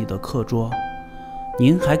属于自己的课桌，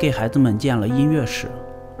您还给孩子们建了音乐室、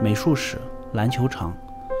美术室、篮球场，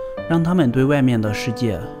让他们对外面的世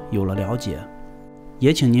界有了了解。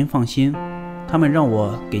也请您放心，他们让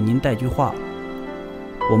我给您带句话：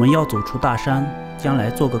我们要走出大山，将来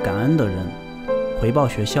做个感恩的人，回报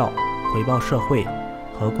学校，回报社会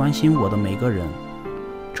和关心我的每个人，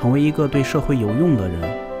成为一个对社会有用的人。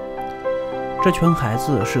这群孩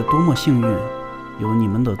子是多么幸运，有你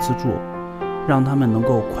们的资助，让他们能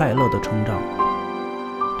够快乐地成长。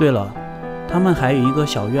对了，他们还有一个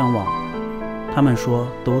小愿望，他们说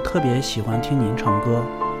都特别喜欢听您唱歌，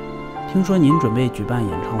听说您准备举办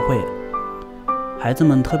演唱会，孩子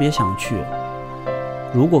们特别想去。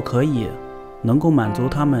如果可以，能够满足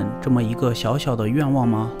他们这么一个小小的愿望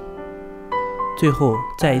吗？最后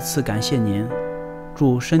再一次感谢您，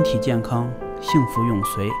祝身体健康，幸福永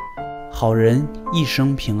随，好人一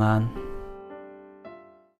生平安。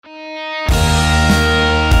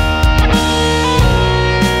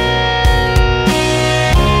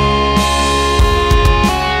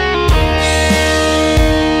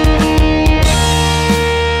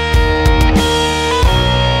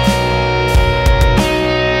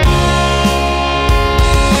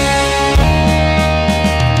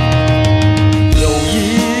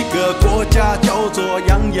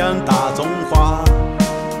大中华，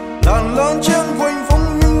浪浪乾坤风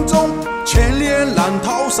云中，千年难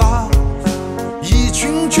淘沙。一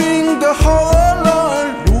群群的好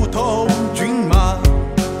人如同骏马，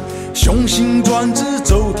雄心壮志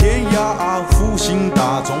走天涯，复兴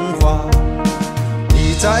大中华。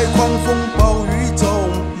你在狂风暴雨中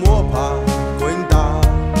摸爬滚打，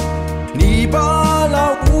你把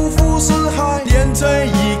那五湖四海连成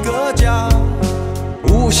一个家。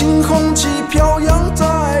五星红旗飘扬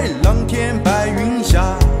在蓝天白云下，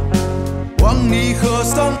万里河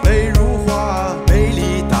上美如画，美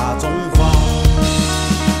丽大中华。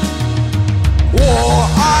我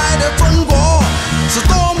爱的中国是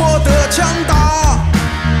多么的强大，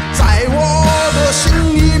在我的心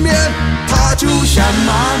里面，它就像妈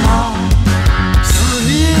妈，是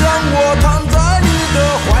你让我躺在你的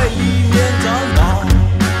怀里面长大，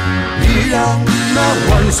你让那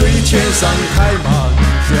万水千山开满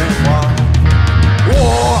喧哗。我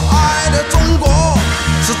爱的中国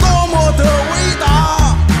是多么的伟大，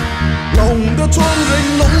龙的传人，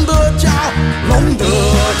龙的家，龙的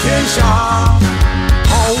天下。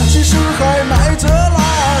好奇四海迈着那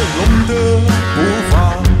龙的步伐，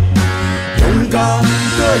勇敢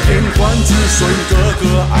的炎黄子孙个个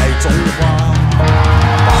爱中华。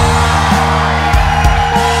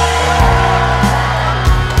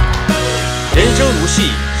人生如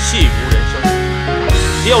戏，戏如人生。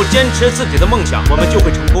只要坚持自己的梦想，我们就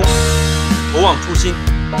会成功。不忘初心，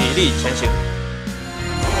砥砺前行。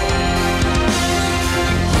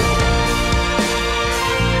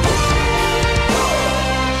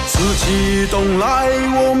四季冬来，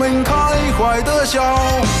我们开怀的笑，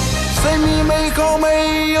生命美好，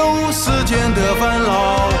没有世间的烦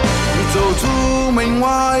恼。走出门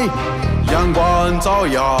外，阳光照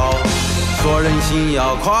耀，做人心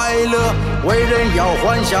要快乐，为人要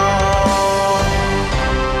欢笑。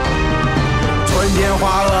春天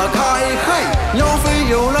花儿开，嘿，鸟飞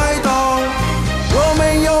又来到，我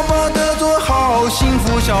们要把它做好，幸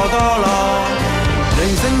福笑到老。人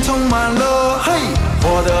生充满了嘿，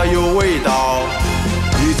活得有味道，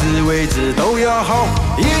与之为之都要好，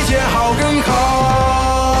一切好更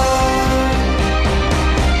好。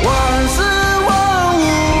万事万物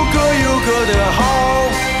各有各的好，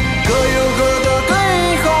各有各的更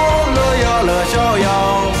好，乐呀乐逍遥，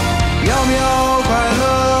渺渺快乐，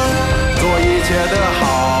做一切的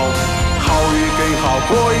好，好与更好，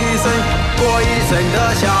过一生，过一生的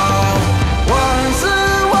笑。万事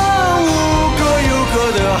万物各有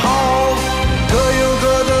各的好，各有各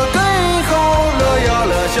的更好，乐呀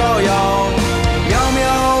乐逍遥，渺渺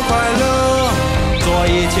快乐，做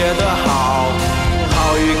一切的好，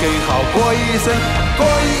好与更好，过一生，过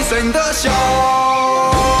一生的笑。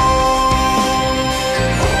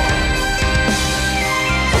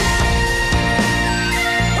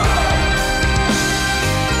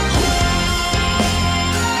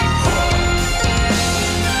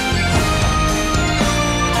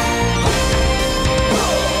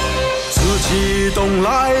激动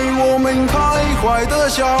来，我们开怀的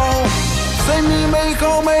笑，生命美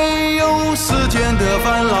好，没有世间的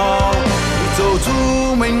烦恼。走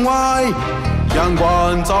出门外，阳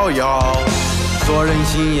光照耀，做人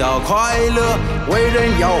心要快乐，为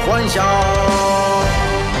人要欢笑。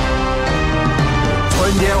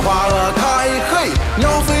春天花儿开，嘿，鸟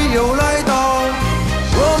飞又来到，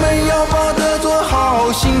我们要把它做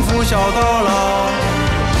好，幸福笑到老。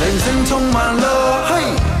人生充满了嘿，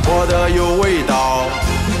活得有味道，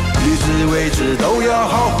与之为之都要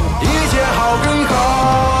好，一切好更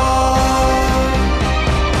好。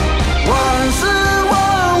万事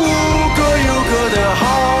万物各有各的好，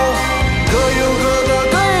各有各的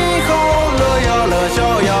更好，乐呀乐逍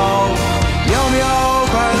遥，渺渺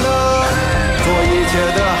快乐，做一切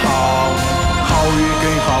的好，好与更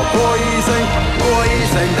好，过一生，过一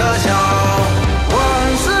生的笑。万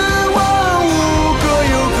事万物各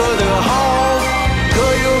有各的好，各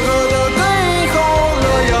有各的更好，乐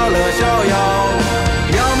呀乐逍遥，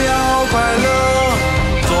渺渺快乐，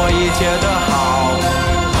做一切的好，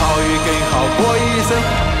好与更好，过一生，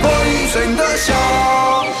过一生的笑。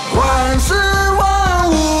万事万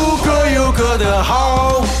物各有各的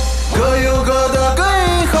好，各有各的更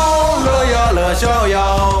好，乐呀乐逍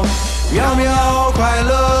遥，渺渺快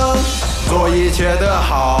乐，做一切的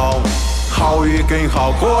好，好与更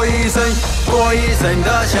好，过一生，过一生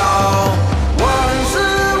的笑。万事